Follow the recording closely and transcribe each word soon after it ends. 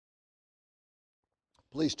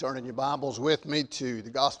Please turn in your Bibles with me to the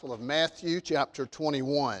Gospel of Matthew, chapter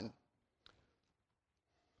 21.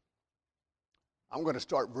 I'm going to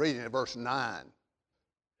start reading at verse 9,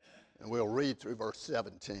 and we'll read through verse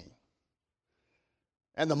 17.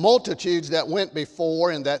 And the multitudes that went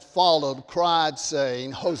before and that followed cried,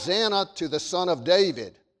 saying, Hosanna to the Son of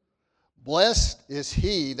David. Blessed is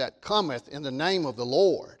he that cometh in the name of the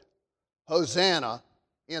Lord. Hosanna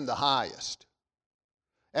in the highest.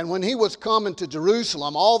 And when he was come into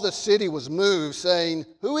Jerusalem, all the city was moved, saying,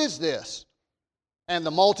 Who is this? And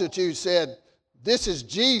the multitude said, This is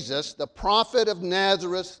Jesus, the prophet of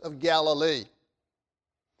Nazareth of Galilee.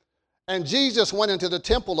 And Jesus went into the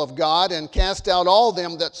temple of God and cast out all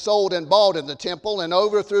them that sold and bought in the temple, and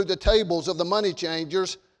overthrew the tables of the money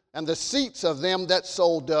changers and the seats of them that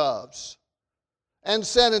sold doves. And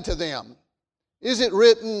said unto them, It is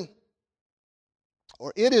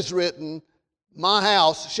written, My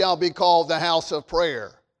house shall be called the house of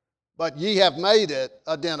prayer, but ye have made it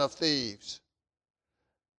a den of thieves.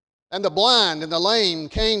 And the blind and the lame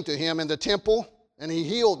came to him in the temple, and he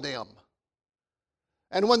healed them.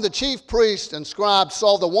 And when the chief priests and scribes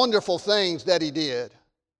saw the wonderful things that he did,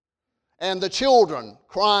 and the children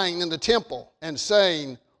crying in the temple and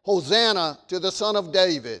saying, Hosanna to the Son of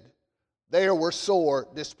David, they were sore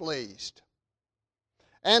displeased.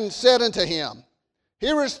 And said unto him,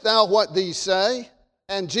 Hearest thou what these say?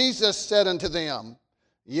 And Jesus said unto them,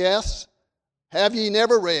 Yes, have ye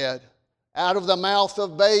never read, Out of the mouth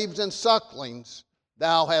of babes and sucklings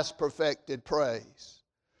thou hast perfected praise.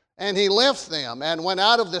 And he left them and went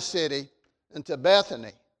out of the city into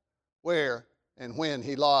Bethany, where and when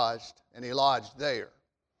he lodged, and he lodged there.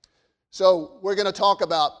 So we're going to talk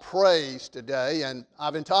about praise today, and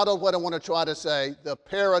I've entitled what I want to try to say, The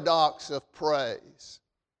Paradox of Praise.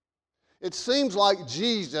 It seems like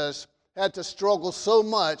Jesus had to struggle so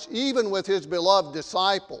much, even with his beloved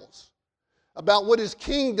disciples, about what his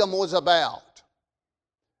kingdom was about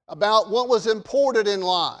what was important in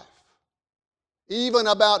life, even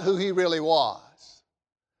about who he really was.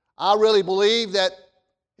 I really believe that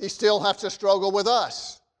he still has to struggle with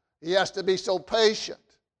us. He has to be so patient.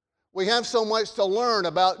 We have so much to learn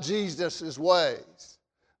about Jesus' ways.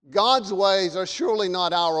 God's ways are surely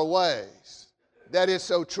not our ways. That is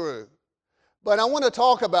so true. But I want to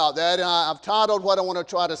talk about that, and I've titled what I want to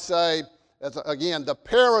try to say as, again, the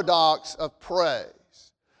paradox of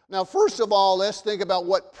praise. Now, first of all, let's think about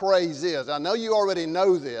what praise is. I know you already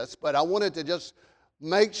know this, but I wanted to just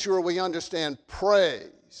make sure we understand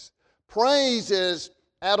praise. Praise is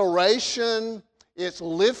adoration, it's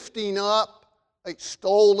lifting up,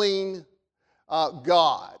 extolling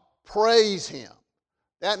God. Praise Him.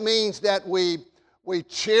 That means that we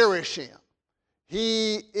cherish Him.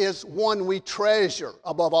 He is one we treasure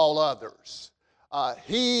above all others.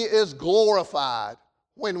 He is glorified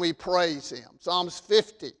when we praise Him. Psalms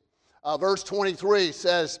 50, verse 23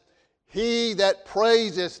 says, He that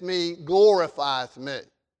praiseth me glorifieth me.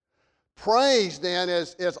 Praise then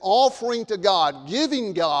is offering to God,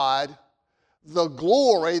 giving God the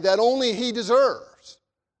glory that only He deserves.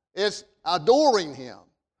 It's adoring Him,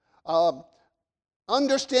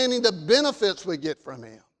 understanding the benefits we get from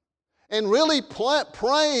Him. And really,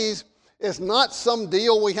 praise is not some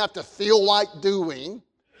deal we have to feel like doing.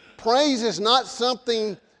 Praise is not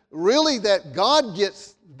something really that God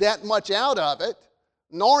gets that much out of it,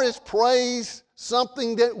 nor is praise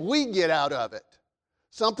something that we get out of it,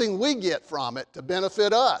 something we get from it to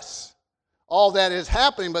benefit us. All that is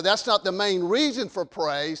happening, but that's not the main reason for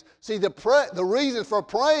praise. See, the reason for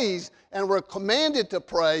praise, and we're commanded to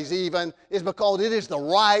praise even, is because it is the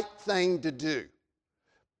right thing to do.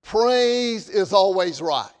 Praise is always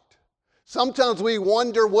right. Sometimes we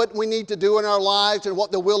wonder what we need to do in our lives and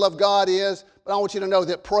what the will of God is, but I want you to know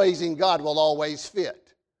that praising God will always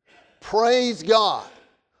fit. Praise God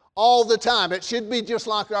all the time. It should be just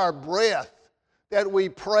like our breath, that we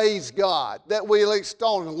praise God, that we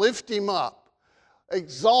extol Him, lift Him up,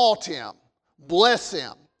 exalt Him, bless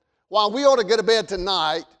Him. While we ought to go to bed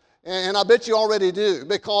tonight, and I bet you already do,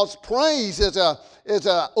 because praise is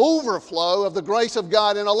an overflow of the grace of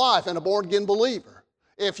God in a life and a born-again believer.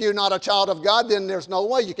 If you're not a child of God, then there's no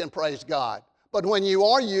way you can praise God. But when you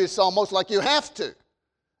are, it's almost like you have to.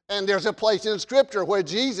 And there's a place in Scripture where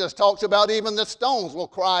Jesus talks about even the stones will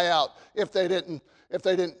cry out if he didn't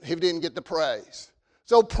get the praise.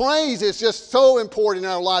 So praise is just so important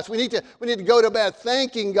in our lives. We need to go to bed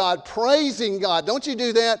thanking God, praising God. Don't you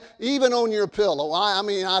do that even on your pillow?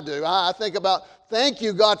 I do. I think about, thank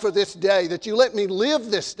you, God, for this day, that you let me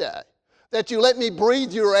live this day, that you let me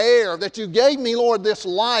breathe your air, that you gave me, Lord, this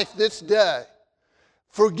life this day.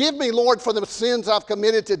 Forgive me, Lord, for the sins I've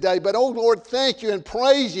committed today. But, oh, Lord, thank you and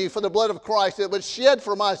praise you for the blood of Christ that was shed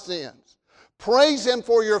for my sins. Praise him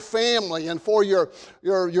for your family and for your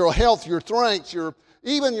health, your strength,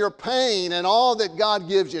 even your pain and all that God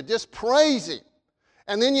gives you. Just praise him.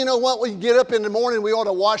 And then you know what? We get up in the morning, we ought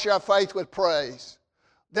to wash our face with praise.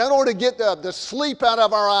 That ought to get the sleep out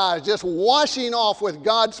of our eyes, just washing off with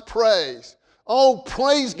God's praise. Oh,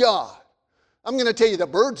 praise God. I'm going to tell you, the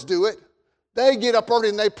birds do it. They get up early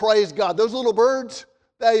and they praise God. Those little birds,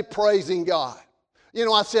 they praising God. You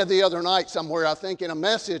know, I said the other night somewhere, I think in a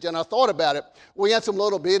message, and I thought about it. We had some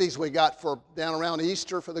little bitties we got for down around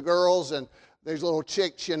Easter for the girls, and these little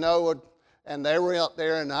chicks, you know, and they were out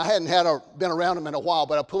there, and I hadn't been around them in a while,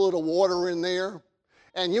 but I put a little water in there,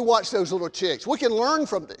 and you watch those little chicks. We can learn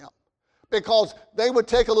from them because they would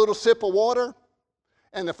take a little sip of water,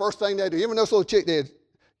 and the first thing they do, even those little chicks, they'd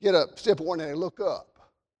get a sip of water and they look up.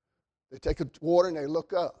 They take a water and they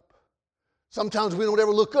look up. Sometimes we don't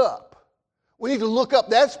ever look up. We need to look up.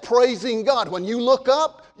 That's praising God. When you look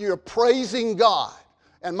up, you're praising God.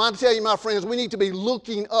 And I tell you, my friends, we need to be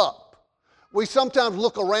looking up. We sometimes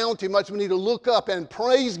look around too much. We need to look up and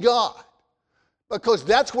praise God because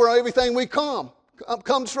that's where everything we comes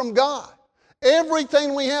from God.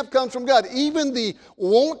 Everything we have comes from God. Even the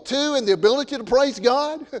want to and the ability to praise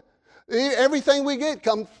God, everything we get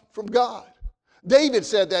comes from God. David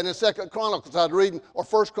said that in 2 Chronicles, I was reading, or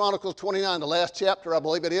 1 Chronicles 29, the last chapter, I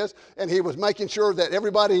believe it is, and he was making sure that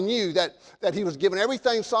everybody knew that he was given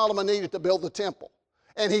everything Solomon needed to build the temple.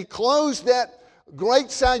 And he closed that great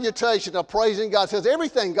salutation of praising God. Says,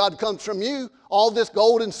 everything, God, comes from you. All this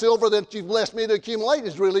gold and silver that you've blessed me to accumulate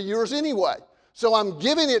is really yours anyway. So I'm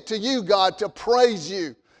giving it to you, God, to praise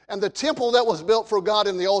you. And the temple that was built for God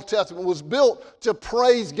in the Old Testament was built to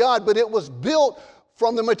praise God, but it was built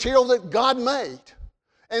from the material that God made.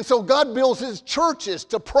 And so God builds his churches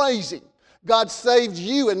to praise him. God saved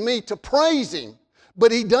you and me to praise him.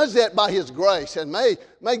 But he does that by his grace. And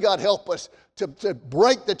may God help us to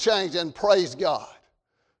break the chains and praise God.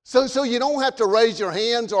 So you don't have to raise your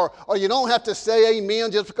hands or you don't have to say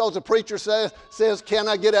amen just because the preacher says, can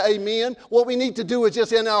I get an amen? What we need to do is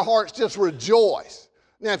just in our hearts just rejoice.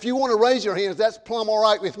 Now, if you want to raise your hands, that's plumb all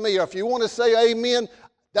right with me. Or if you want to say amen,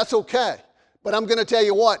 that's okay. But I'm going to tell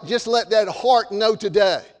you what, just let that heart know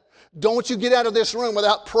today. Don't you get out of this room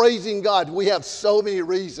without praising God. We have so many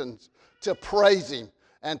reasons to praise him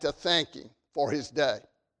and to thank him for his day.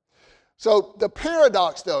 So the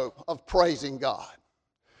paradox, though, of praising God.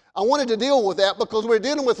 I wanted to deal with that because we're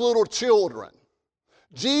dealing with little children.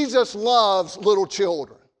 Jesus loves little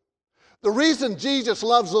children. The reason Jesus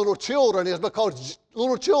loves little children is because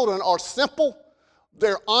little children are simple,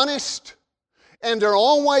 they're honest, and they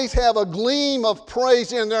always have a gleam of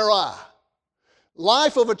praise in their eye.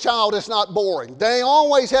 Life of a child is not boring. They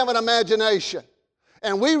always have an imagination.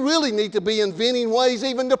 And we really need to be inventing ways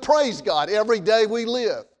even to praise God every day we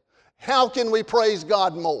live. How can we praise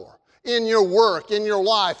God more? In your work, in your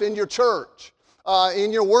life, in your church,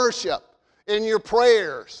 in your worship, in your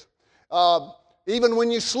prayers. Even when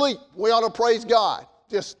you sleep, we ought to praise God.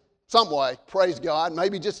 Just some way, praise God.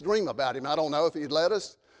 Maybe just dream about him. I don't know if he'd let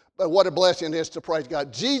us. But what a blessing it is to praise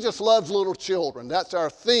God. Jesus loves little children. That's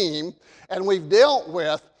our theme. And we've dealt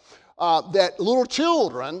with that little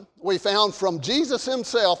children, we found from Jesus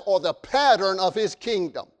himself, are the pattern of his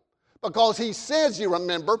kingdom. Because he says, you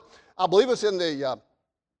remember, I believe it's in the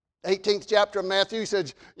 18th chapter of Matthew, he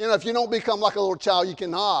says, you know, if you don't become like a little child, you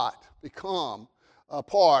cannot become a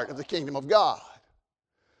part of the kingdom of God.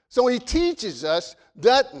 So he teaches us,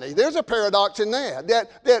 doesn't he? There's a paradox in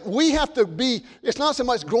that we have to be, it's not so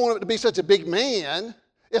much growing up to be such a big man,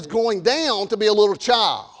 it's going down to be a little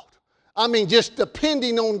child. I mean, just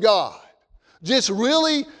depending on God. Just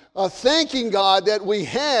really thanking God that we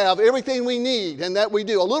have everything we need and that we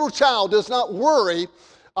do. A little child does not worry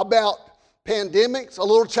about pandemics. A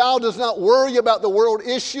little child does not worry about the world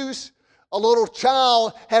issues. A little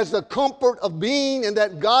child has the comfort of being in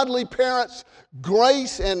that godly parent's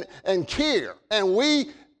grace and care. And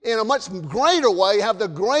we, in a much greater way, have the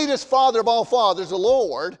greatest Father of all fathers, the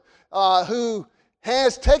Lord, who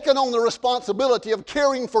has taken on the responsibility of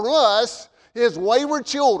caring for us, his wayward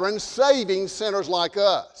children, saving sinners like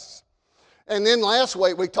us. And then last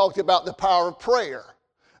week we talked about the power of prayer.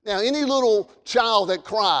 Now, any little child that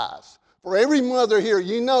cries, for every mother here,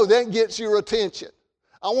 you know that gets your attention.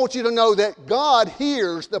 I want you to know that God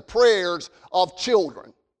hears the prayers of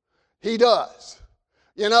children. He does.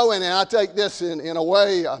 You know, and I take this in a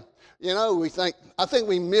way, you know, I think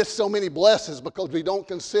we miss so many blessings because we don't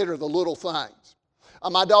consider the little things.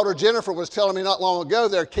 My daughter Jennifer was telling me not long ago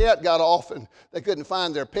their cat got off and they couldn't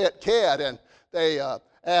find their pet cat. And they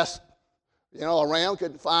asked, around,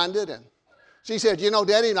 couldn't find it. And she said,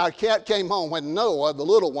 Daddy, and our cat came home when Noah, the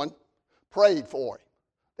little one, prayed for him.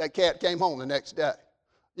 That cat came home the next day.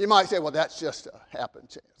 You might say, well, that's just a happen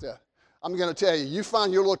chance. I'm going to tell you, you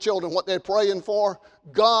find your little children what they're praying for,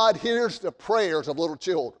 God hears the prayers of little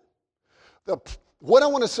children. What I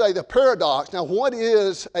want to say, the paradox. Now, what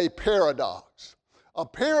is a paradox? A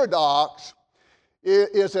paradox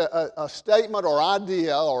is a statement or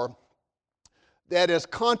idea that is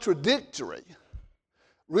contradictory,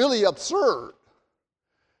 really absurd.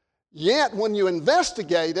 Yet, when you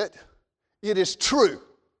investigate it, it is true.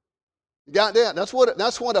 You got that? That's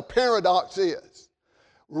what a paradox is.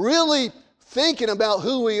 Really thinking about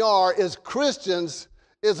who we are as Christians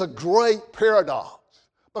is a great paradox.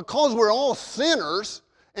 Because we're all sinners,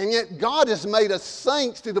 and yet God has made us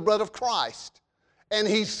saints through the blood of Christ. And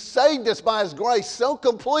He's saved us by His grace so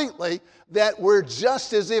completely that we're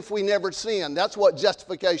just as if we never sinned. That's what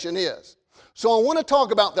justification is. So I want to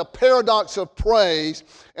talk about the paradox of praise,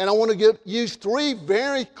 and I want to use 3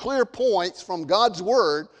 very clear points from God's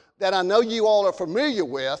Word that I know you all are familiar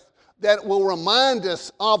with that will remind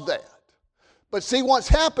us of that. But see what's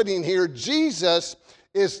happening here, Jesus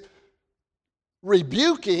is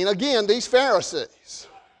rebuking, again, these Pharisees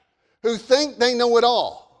who think they know it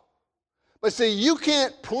all. But see, you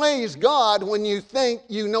can't praise God when you think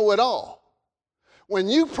you know it all. When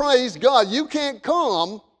you praise God, you can't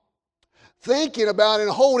come thinking about and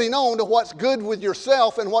holding on to what's good with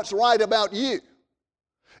yourself and what's right about you.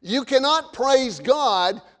 You cannot praise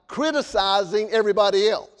God criticizing everybody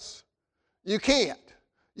else. You can't.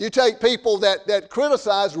 You take people that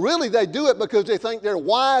criticize, really they do it because they think they're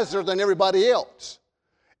wiser than everybody else.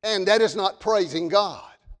 And that is not praising God.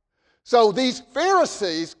 So these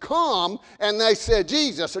Pharisees come and they said,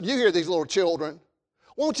 Jesus, you hear these little children,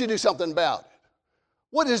 won't you do something about it?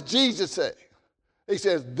 What does Jesus say? He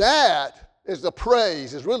says, that is the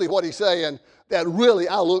praise, is really what he's saying, that really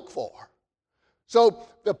I look for. So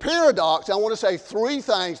the paradox, I want to say 3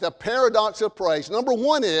 things, the paradox of praise. Number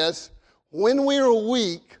 1 is, when we are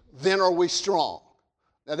weak, then are we strong.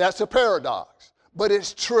 Now that's a paradox, but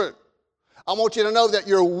it's true. I want you to know that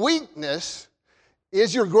your weakness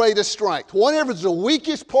is your greatest strength. Whatever is the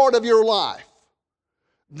weakest part of your life,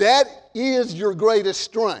 that is your greatest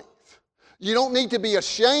strength. You don't need to be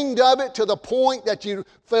ashamed of it to the point that you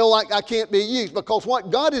feel like I can't be used, because what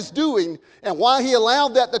God is doing and why He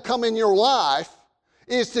allowed that to come in your life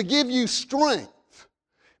is to give you strength.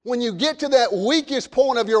 When you get to that weakest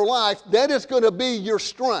point of your life, that is going to be your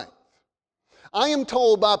strength. I am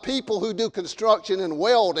told by people who do construction and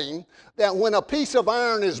welding that when a piece of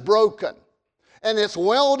iron is broken and it's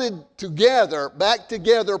welded together, back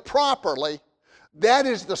together properly, that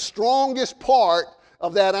is the strongest part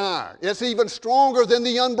of that iron. It's even stronger than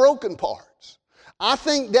the unbroken parts. I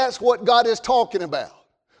think that's what God is talking about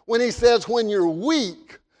when He says, when you're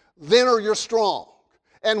weak, then are you strong.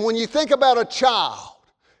 And when you think about a child,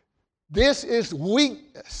 this is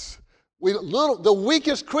weakness. The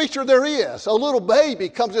weakest creature there is, a little baby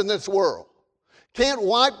comes in this world. Can't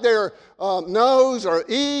wipe their nose or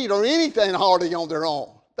eat or anything hardly on their own.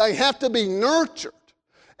 They have to be nurtured.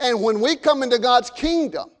 And when we come into God's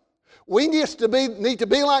kingdom, we need to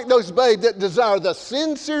be like those babes that desire the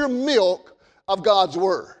sincere milk of God's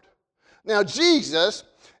Word. Now Jesus,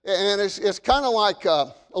 and it's kind of like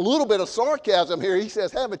a little bit of sarcasm here, He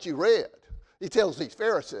says, haven't you read? He tells these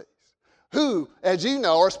Pharisees, who, as you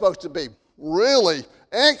know, are supposed to be really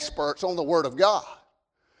experts on the Word of God.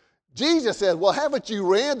 Jesus said, well, haven't you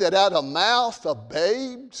read that out of the mouth of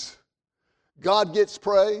babes God gets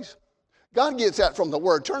praise? God gets that from the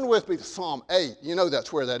Word. Turn with me to Psalm 8. You know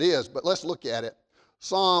that's where that is, but let's look at it.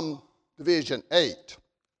 Psalm Division 8,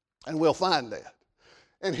 and we'll find that.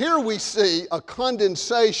 And here we see a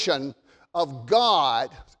condensation of God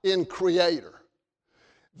in Creator.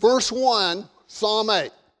 Verse 1, Psalm 8.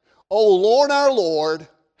 O Lord our Lord,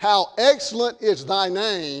 how excellent is Thy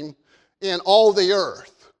name in all the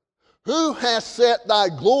earth. Who has set Thy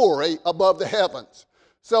glory above the heavens?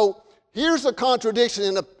 So here's a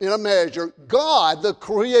contradiction in a measure. God, the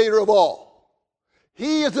Creator of all,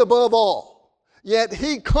 He is above all. Yet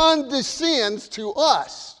He condescends to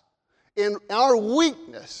us in our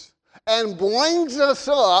weakness and brings us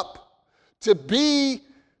up to be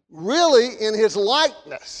really in His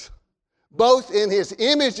likeness, both in His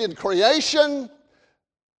image in creation,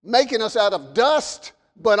 making us out of dust,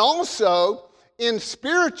 but also in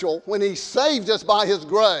spiritual when He saved us by His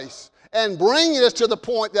grace and bringing us to the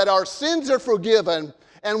point that our sins are forgiven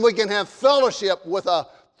and we can have fellowship with a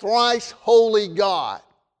thrice holy God,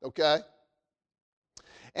 okay?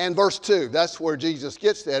 And verse 2, that's where Jesus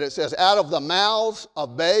gets that. It says, out of the mouths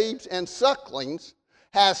of babes and sucklings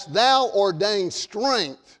hast thou ordained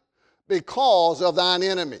strength because of thine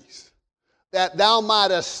enemies, that thou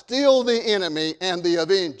mightest still the enemy and the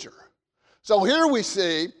avenger. So here we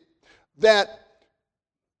see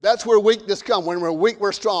that's where weakness comes. When we're weak,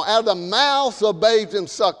 we're strong. Out of the mouths of babes and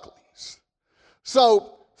sucklings.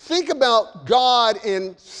 So think about God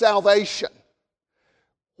in salvation.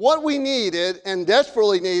 What we needed and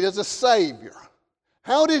desperately need is a Savior.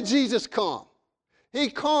 How did Jesus come? He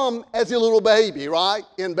come as a little baby, right,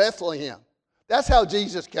 in Bethlehem. That's how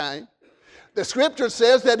Jesus came. The Scripture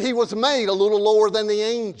says that he was made a little lower than the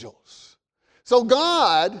angels. So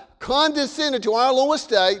God condescended to our low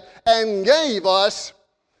estate and gave us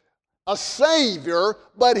a Savior,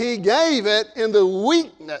 but he gave it in the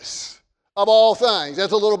weakness of all things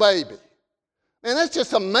as a little baby. And that's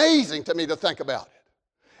just amazing to me to think about it.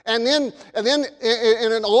 And then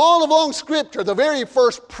in all along Scripture, the very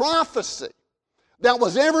first prophecy that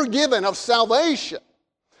was ever given of salvation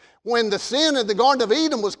when the sin in the Garden of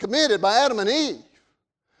Eden was committed by Adam and Eve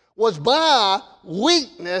was by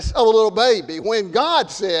weakness of a little baby. When God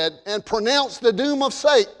said and pronounced the doom of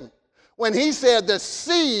Satan, when he said the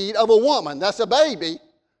seed of a woman, that's a baby,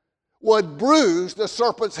 would bruise the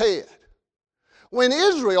serpent's head. When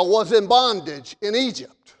Israel was in bondage in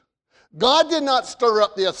Egypt, God did not stir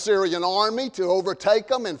up the Assyrian army to overtake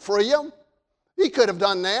them and free them. He could have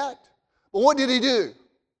done that. But what did he do?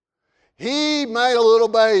 He made a little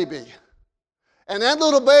baby. And that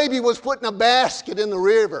little baby was put in a basket in the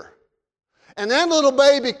river. And that little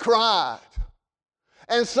baby cried.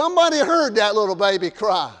 And somebody heard that little baby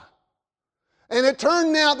cry. And it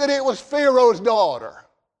turned out that it was Pharaoh's daughter.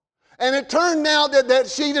 And it turned out that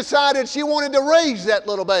she decided she wanted to raise that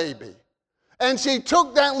little baby. And she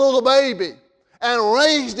took that little baby and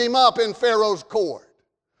raised him up in Pharaoh's court.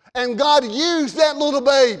 And God used that little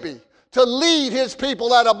baby to lead his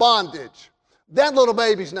people out of bondage. That little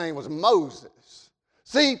baby's name was Moses.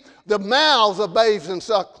 See, the mouths of babes and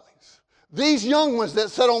sucklings. These young ones that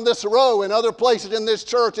sit on this row and other places in this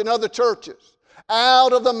church and other churches.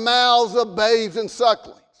 Out of the mouths of babes and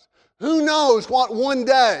sucklings. Who knows what one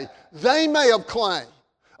day they may have claimed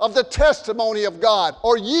of the testimony of God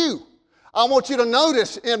or you. I want you to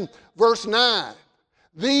notice in verse 9,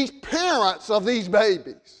 these parents of these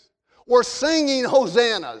babies were singing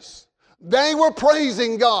hosannas. They were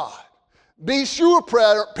praising God. Be sure,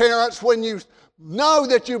 parents, when you know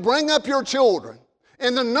that you bring up your children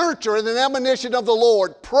in the nurture and the admonition of the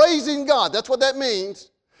Lord, praising God, that's what that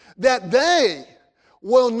means, that they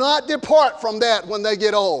will not depart from that when they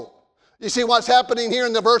get old. You see what's happening here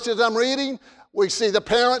in the verses I'm reading? We see the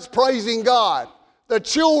parents praising God. The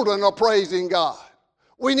children are praising God.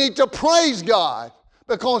 We need to praise God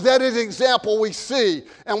because that is the example we see,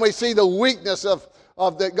 and we see the weakness of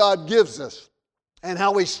that God gives us and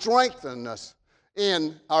how He strengthens us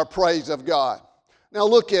in our praise of God. Now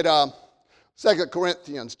look at 2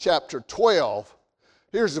 Corinthians chapter 12.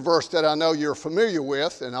 Here's the verse that I know you're familiar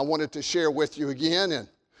with, and I wanted to share with you again and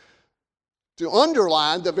to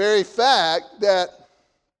underline the very fact that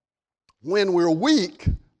when we're weak,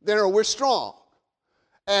 then we're strong.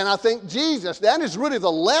 And I think that is really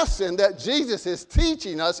the lesson that Jesus is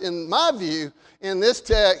teaching us, in my view, in this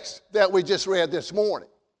text that we just read this morning.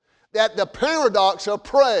 That the paradox of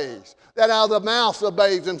praise, that out of the mouths of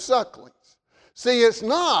babes and sucklings. See, it's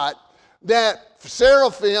not that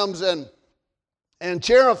seraphims and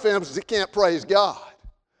cherubims can't praise God.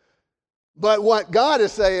 But what God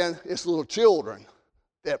is saying, it's little children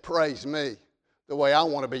that praise me the way I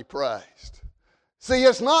want to be praised. See,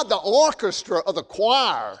 it's not the orchestra of the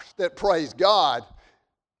choirs that praise God.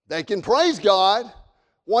 They can praise God.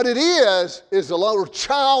 What it is the little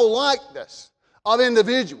childlikeness of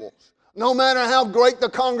individuals. No matter how great the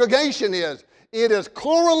congregation is, it is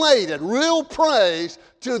correlated, real praise,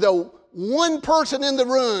 to the one person in the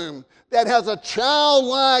room that has a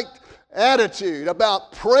childlike attitude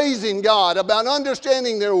about praising God, about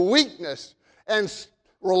understanding their weakness and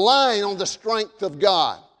relying on the strength of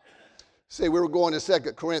God. See, we were going to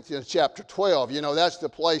 2 Corinthians chapter 12. You know, that's the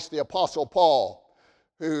place the Apostle Paul,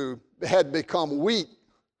 who had become weak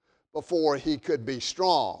before he could be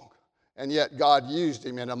strong. And yet God used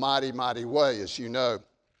him in a mighty, mighty way, as you know.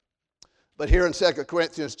 But here in 2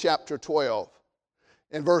 Corinthians chapter 12,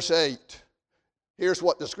 in verse 8, here's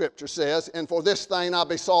what the Scripture says. And for this thing I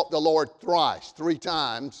besought the Lord thrice, 3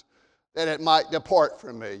 times, that it might depart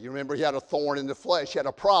from me. You remember he had a thorn in the flesh, he had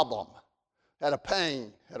a problem, had a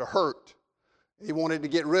pain, had a hurt. He wanted to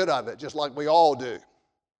get rid of it, just like we all do.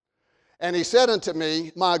 And he said unto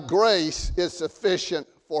me, my grace is sufficient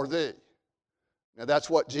for thee. Now that's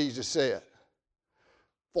what Jesus said.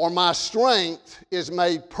 For my strength is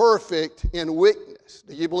made perfect in weakness.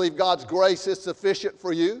 Do you believe God's grace is sufficient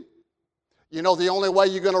for you? You know the only way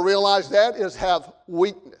you're going to realize that is have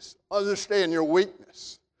weakness. Understand your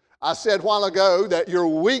weakness. I said a while ago that your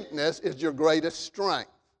weakness is your greatest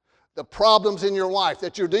strength. The problems in your life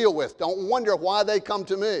that you deal with, don't wonder why they come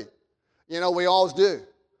to me. You know, we always do.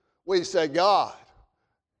 We say, God,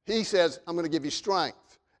 He says, I'm going to give you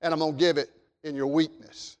strength, and I'm going to give it in your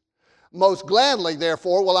weakness. Most gladly,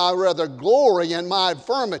 therefore, will I rather glory in my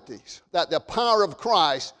infirmities, that the power of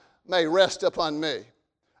Christ may rest upon me.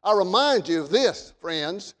 I remind you of this,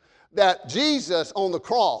 friends, that Jesus on the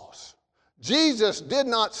cross, Jesus did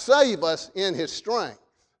not save us in His strength.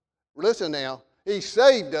 Listen now, He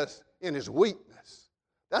saved us in His weakness.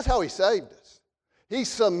 That's how He saved us. He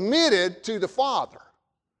submitted to the Father.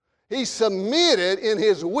 He submitted in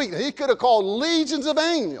His weakness. He could have called legions of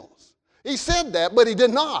angels. He said that, but He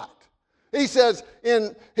did not. He said,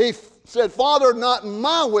 Father, not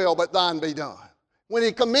my will, but thine be done. When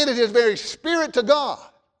He committed His very spirit to God.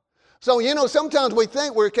 So, you know, sometimes we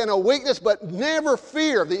think we're kind of weakness, but never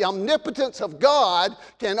fear. The omnipotence of God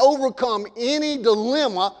can overcome any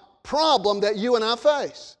dilemma, problem that you and I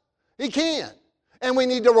face. He can. And we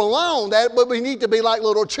need to rely on that, but we need to be like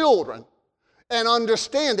little children and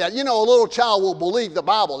understand that. You know, a little child will believe the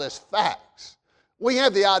Bible as facts. We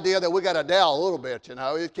have the idea that we got to doubt a little bit, you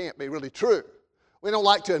know. It can't be really true. We don't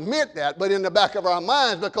like to admit that, but in the back of our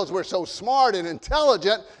minds, because we're so smart and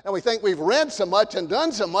intelligent, and we think we've read so much and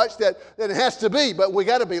done so much that it has to be, but we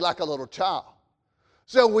got to be like a little child.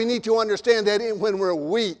 So we need to understand that when we're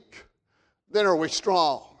weak, then are we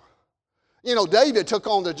strong. You know, David took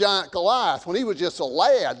on the giant Goliath when he was just a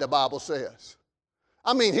lad, the Bible says.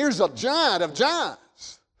 I mean, here's a giant of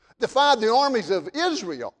giants, defied the armies of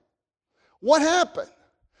Israel. What happened?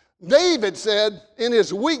 David said in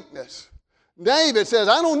his weakness, David says,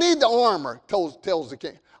 I don't need the armor, tells the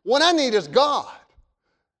king. What I need is God.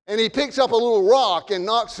 And he picks up a little rock and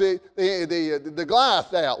knocks the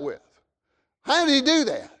Goliath out with. How did he do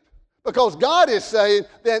that? Because God is saying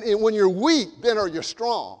that when you're weak, then are you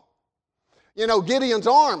strong. You know, Gideon's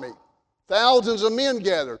army, thousands of men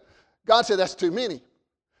gathered. God said, that's too many.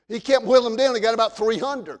 He kept whittling them down. He got about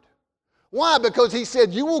 300. Why? Because He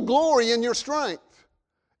said, you will glory in your strength.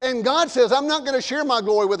 And God says, I'm not going to share my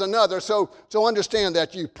glory with another. So understand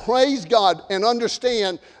that you praise God and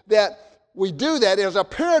understand that we do that. There's a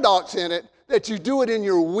paradox in it, that you do it in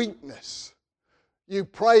your weakness. You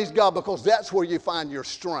praise God because that's where you find your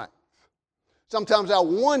strength. Sometimes I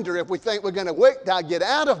wonder if we think we're going to get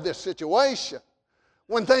out of this situation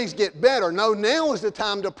when things get better. No, now is the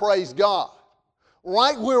time to praise God.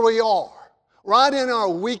 Right where we are. Right in our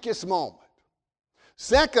weakest moment.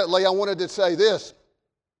 Secondly, I wanted to say this.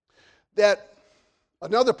 That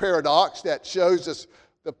another paradox that shows us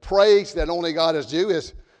the praise that only God is due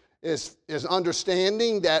is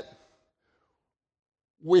understanding that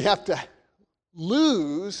we have to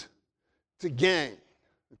lose to gain.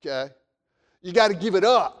 Okay? You got to give it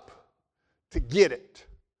up to get it.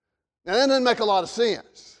 Now that doesn't make a lot of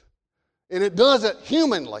sense. And it doesn't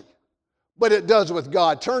humanly, but it does with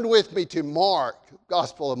God. Turn with me to Mark,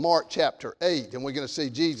 Gospel of Mark chapter 8, and we're going to see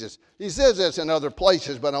Jesus. He says this in other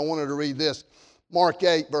places, but I wanted to read this. Mark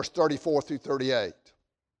 8, verse 34 through 38. It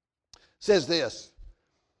says this,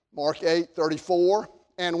 Mark 8, 34,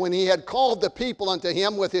 and when He had called the people unto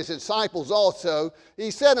Him with His disciples also, He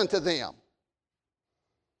said unto them,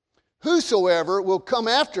 whosoever will come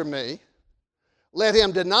after me, let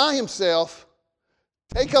him deny himself,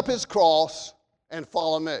 take up his cross, and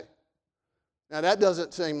follow me. Now that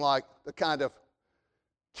doesn't seem like the kind of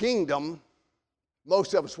kingdom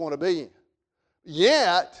most of us want to be in.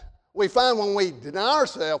 Yet, we find when we deny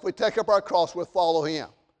ourselves, we take up our cross, we follow Him.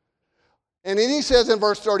 And then He says in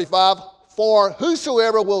verse 35, for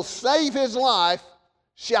whosoever will save his life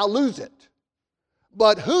shall lose it.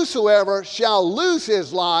 But whosoever shall lose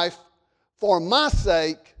his life for my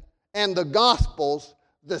sake and the gospel's,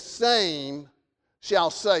 the same shall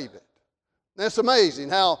save it. That's amazing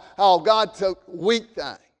how God took weak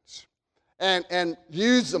things and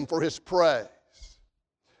used them for His praise.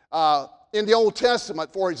 In the Old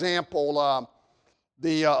Testament, for example,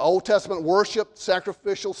 the Old Testament worship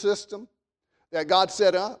sacrificial system that God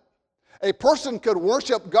set up, a person could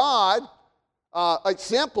worship God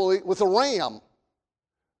simply with a ram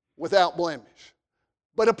without blemish.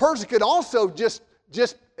 But a person could also just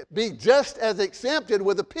be just as accepted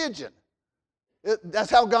with a pigeon. That's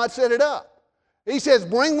how God set it up. He says,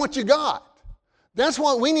 bring what you got. That's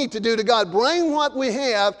what we need to do to God. Bring what we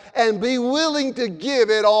have and be willing to give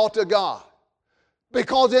it all to God.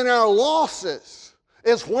 Because in our losses,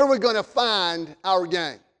 It's where we're going to find our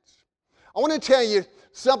gains. I want to tell you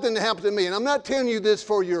something that happened to me, and I'm not telling you this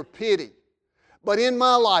for your pity, but in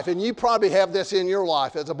my life, and you probably have this in your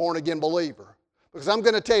life as a born-again believer, because I'm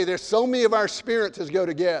going to tell you there's so many of our experiences go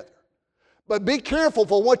together. But be careful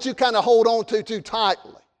for what you kind of hold on to too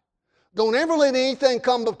tightly. Don't ever let anything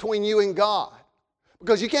come between you and God,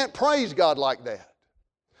 because you can't praise God like that.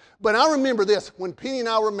 But I remember this, when Penny and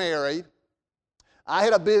I were married, I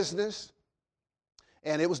had a business,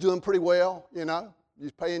 and it was doing pretty well, you know.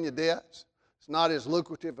 You're paying your debts. It's not as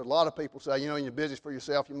lucrative as a lot of people say. You know, in your business for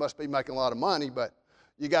yourself, you must be making a lot of money, but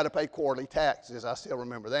you got to pay quarterly taxes. I still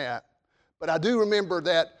remember that. But I do remember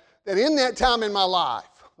that in that time in my life,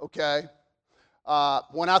 okay,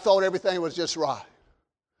 when I thought everything was just right,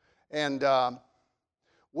 and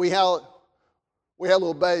we had a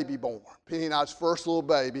little baby born. Penny and I's first little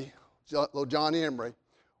baby, little John Emery,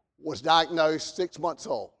 was diagnosed 6 months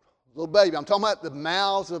old. Little baby. I'm talking about the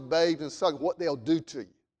mouths of babes and suckers, what they'll do to you.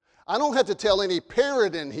 I don't have to tell any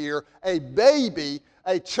parent in here, a baby,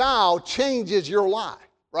 a child changes your life,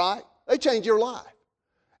 right? They change your life.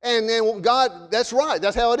 And then God, that's right,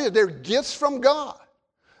 that's how it is. They're gifts from God.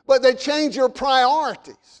 But they change your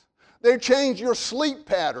priorities. They change your sleep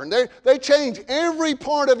pattern. They change every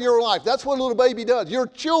part of your life. That's what a little baby does. Your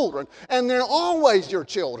children, and they're always your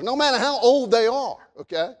children, no matter how old they are,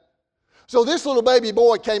 okay? So this little baby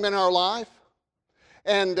boy came in our life,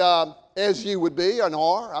 and as you would be and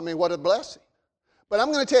are, I mean, what a blessing. But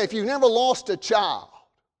I'm going to tell you, if you've never lost a child,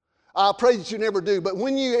 I pray that you never do, but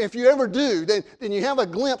if you ever do, then you have a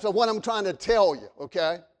glimpse of what I'm trying to tell you,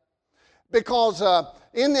 okay? Because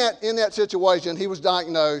in that situation, he was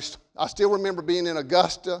diagnosed. I still remember being in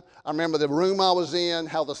Augusta. I remember the room I was in,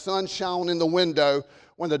 how the sun shone in the window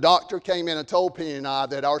when the doctor came in and told Penny and I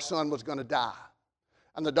that our son was going to die.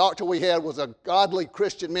 And the doctor we had was a godly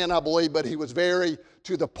Christian man, I believe, but he was very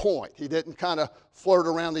to the point. He didn't kind of flirt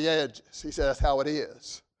around the edges. He said, that's how it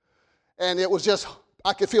is. And it was just,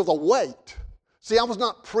 I could feel the weight. See, I was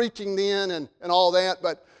not preaching then and all that,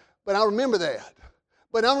 but I remember that.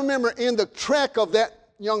 But I remember in the trek of that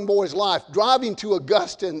young boy's life, driving to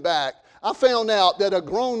Augusta and back, I found out that a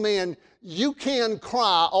grown man, you can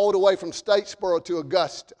cry all the way from Statesboro to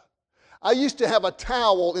Augusta. I used to have a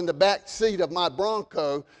towel in the back seat of my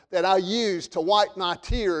Bronco that I used to wipe my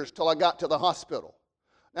tears till I got to the hospital.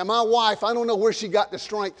 Now my wife, I don't know where she got the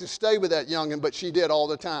strength to stay with that youngin', but she did all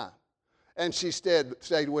the time. And she stayed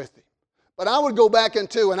with him. But I would go back and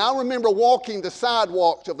I remember walking the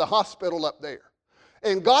sidewalks of the hospital up there.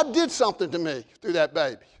 And God did something to me through that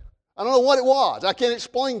baby. I don't know what it was. I can't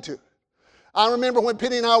explain to it. I remember when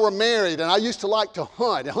Penny and I were married, and I used to like to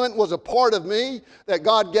hunt. Hunting was a part of me that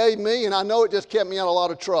God gave me, and I know it just kept me out of a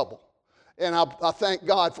lot of trouble. And I thank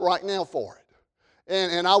God right now for it.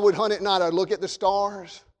 And I would hunt at night. I'd look at the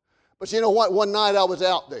stars. But you know what? One night I was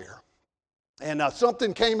out there, and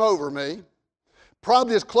something came over me,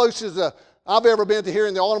 probably as close as I've ever been to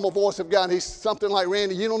hearing the audible voice of God. And he's something like,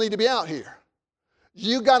 Randy, you don't need to be out here.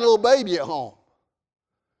 You got a little baby at home,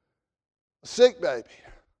 a sick baby.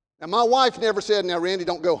 Now, my wife never said, now, Randy,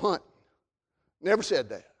 don't go hunting. Never said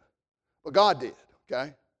that. But God did,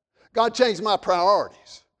 okay? God changed my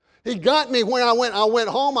priorities. He got me when I went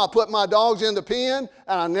home, I put my dogs in the pen,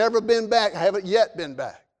 and I've never been back. I haven't yet been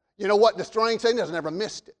back. You know what the strange thing is? I never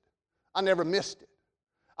missed it. I never missed it.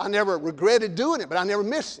 I never regretted doing it, but I never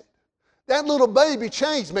missed it. That little baby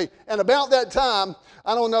changed me. And about that time,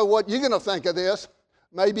 I don't know what you're going to think of this.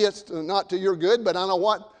 Maybe it's not to your good, but I know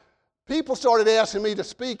what. People started asking me to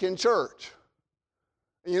speak in church.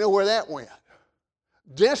 And you know where that went?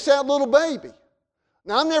 Just that little baby.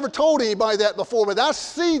 Now, I've never told anybody that before, but I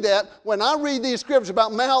see that when I read these scriptures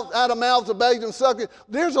about out of mouths of babes and suckers.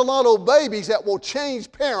 There's a lot of babies that will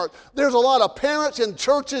change parents. There's a lot of parents in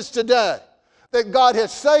churches today that God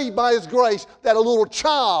has saved by His grace, that a little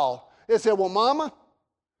child has said, well, Mama,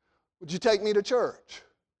 would you take me to church?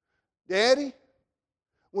 Daddy,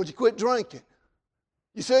 would you quit drinking?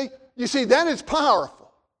 You see, that is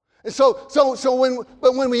powerful. And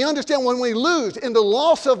when we understand, when we lose, in the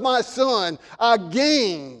loss of my son, I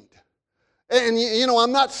gained. And you know,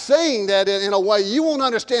 I'm not saying that in a way, you won't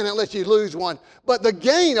understand it unless you lose one. But the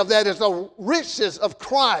gain of that is the riches of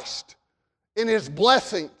Christ in His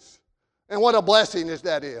blessings. And what a blessing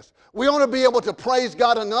that is. We ought to be able to praise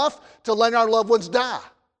God enough to let our loved ones die.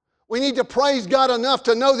 We need to praise God enough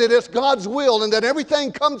to know that it's God's will and that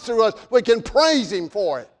everything comes through us, we can praise Him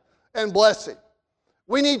for it and bless Him.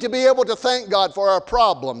 We need to be able to thank God for our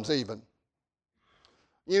problems even.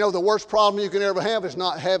 You know, the worst problem you can ever have is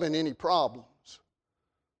not having any problems.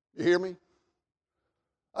 You hear me?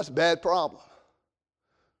 That's a bad problem.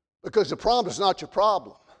 Because the problem is not your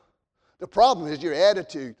problem. The problem is your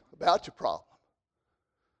attitude about your problem.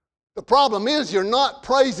 The problem is you're not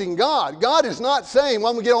praising God. God is not saying,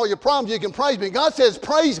 when we get all your problems, you can praise me. God says,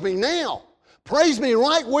 praise me now. Praise me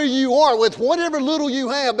right where you are with whatever little you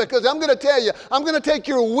have, because I'm going to tell you, I'm going to take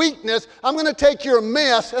your weakness, I'm going to take your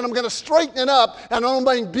mess, and I'm going to straighten it up, and I'm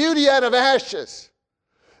going to make beauty out of ashes.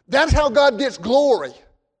 That's how God gets glory.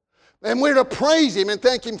 And we're to praise Him and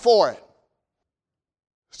thank Him for it.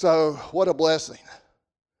 So, what a blessing.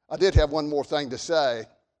 I did have one more thing to say,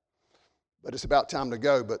 but it's about time to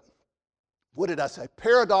go. But what did I say?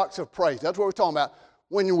 Paradox of praise. That's what we're talking about.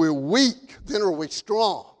 When we're weak, then are we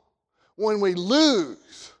strong. When we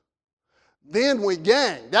lose, then we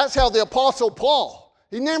gain. That's how the Apostle Paul,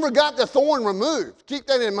 he never got the thorn removed. Keep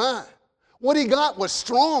that in mind. What he got was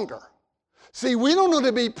stronger. See, we don't need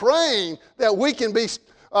to be praying that we can be,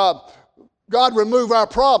 God remove our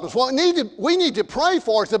problems. What we need to pray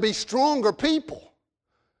for is to be stronger people.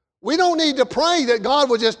 We don't need to pray that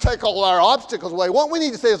God will just take all our obstacles away. What we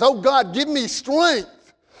need to say is, oh God, give me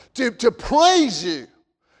strength to praise you,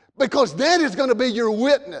 because that is going to be your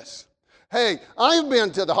witness. Hey, I've been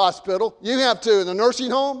to the hospital. You have too, in the nursing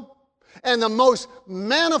home. And the most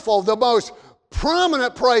manifold, the most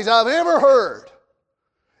prominent praise I've ever heard,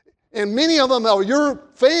 and many of them are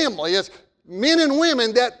your family, is men and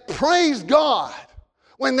women that praised God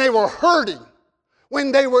when they were hurting,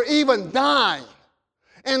 when they were even dying.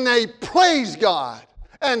 And they praised God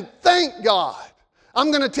and thanked God.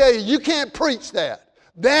 I'm going to tell you, you can't preach that.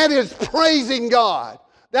 That is praising God.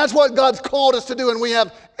 That's what God's called us to do, and we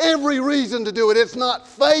have every reason to do it. It's not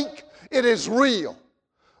fake, it is real.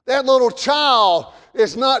 That little child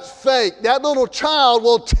is not fake. That little child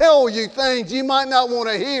will tell you things you might not want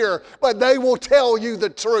to hear, but they will tell you the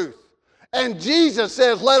truth. And Jesus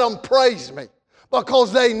says, let them praise me,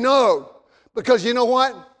 because they know. Because you know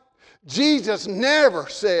what? Jesus never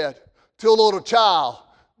said to a little child,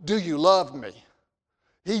 do you love me?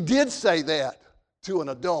 He did say that to an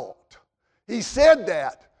adult. He said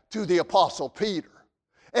that to the Apostle Peter.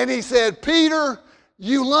 And he said, Peter,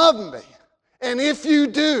 you love me. And if you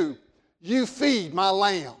do, you feed my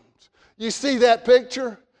lambs. You see that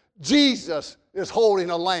picture? Jesus is holding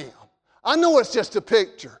a lamb. I know it's just a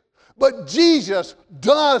picture, but Jesus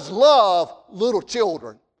does love little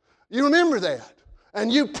children. You remember that.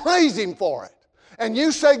 And you praise Him for it. And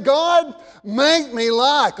you say, God, make me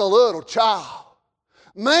like a little child.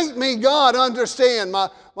 Make me, God, understand. My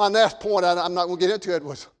last point, I'm not going to get into it,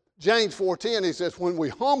 was James 4:10. He says, when we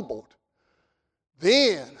humbled,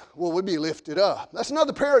 then will we be lifted up. That's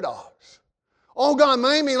another paradox. Oh, God,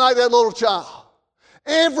 make me like that little child.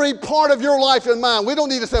 Every part of your life and mine. We don't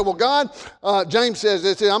need to say, well, God, James says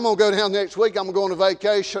this, I'm going to go down next week, I'm going to go on a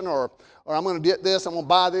vacation, or I'm going to get this, I'm going to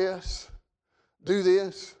buy this, do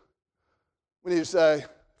this. We need to say, if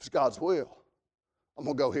it's God's will, I'm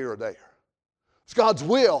going to go here or there. It's God's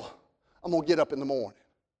will, I'm going to get up in the morning.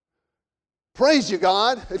 Praise you,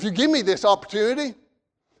 God, if you give me this opportunity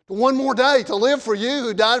for one more day to live for you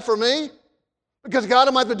who died for me, because God,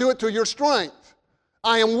 I'm going to have to do it through your strength.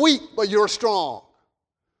 I am weak, but you're strong.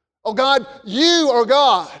 Oh, God, you are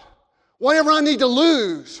God. Whatever I need to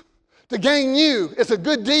lose to gain you, it's a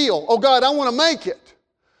good deal. Oh, God, I want to make it.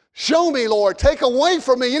 Show me, Lord. Take away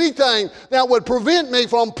from me anything that would prevent me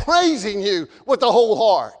from praising you with the whole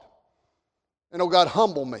heart. And, oh, God,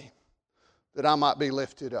 humble me that I might be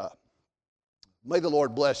lifted up. May the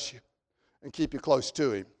Lord bless you and keep you close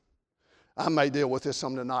to Him. I may deal with this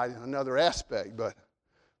some tonight in another aspect, but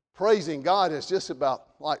praising God is just about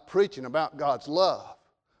like preaching about God's love.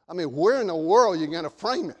 I mean, where in the world are you going to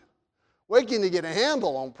frame it? Where can you get a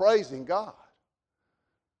handle on praising God?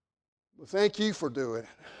 Well, thank you for doing it.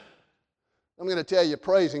 I'm going to tell you,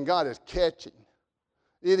 praising God is catching.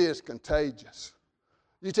 It is contagious.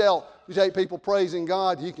 You take people praising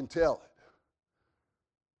God, you can tell it.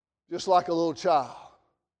 Just like a little child.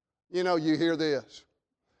 You know, you hear this.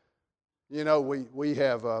 You know, we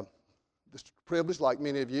have this privilege, like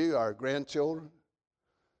many of you, our grandchildren.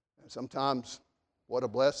 And sometimes, what a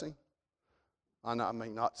blessing. I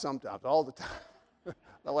mean, not sometimes, all the time.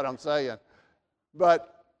 Not what I'm saying.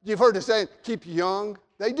 But you've heard the saying, keep you young.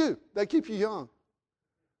 They do. They keep you young.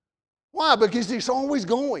 Why? Because it's always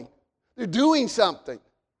going. They're doing something.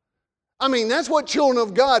 I mean, that's what children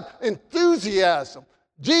of God, enthusiasm.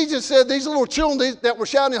 Jesus said these little children that were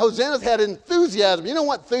shouting Hosanna had enthusiasm. You know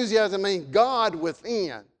what enthusiasm means? God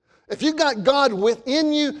within. If you've got God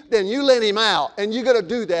within you, then you let Him out. And you've got to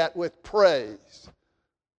do that with praise.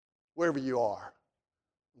 Wherever you are.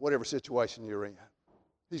 Whatever situation you're in.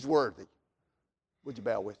 He's worthy. Would you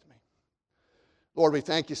bow with me? Lord, we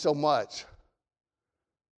thank you so much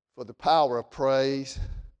for the power of praise.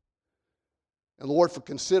 And Lord, for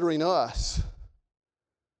considering us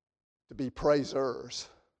to be praisers.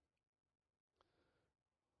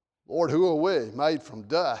 Lord, who are we? Made from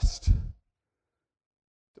dust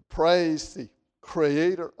to praise the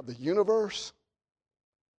Creator of the universe.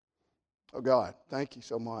 Oh God, thank you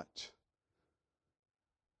so much.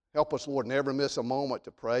 Help us, Lord, never miss a moment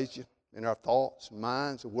to praise you in our thoughts,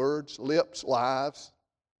 minds, words, lips, lives,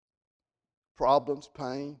 problems,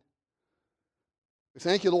 pain. We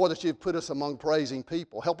thank you, Lord, that you've put us among praising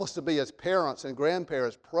people. Help us to be, as parents and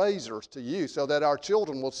grandparents, praisers to you so that our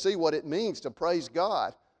children will see what it means to praise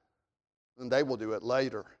God. And they will do it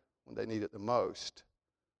later when they need it the most.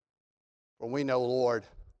 For we know, Lord,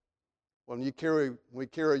 when we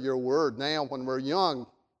carry your word now, when we're young,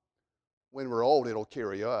 when we're old, it'll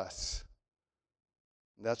carry us.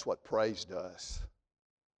 And that's what praise does.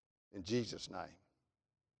 In Jesus' name,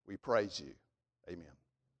 we praise you. Amen.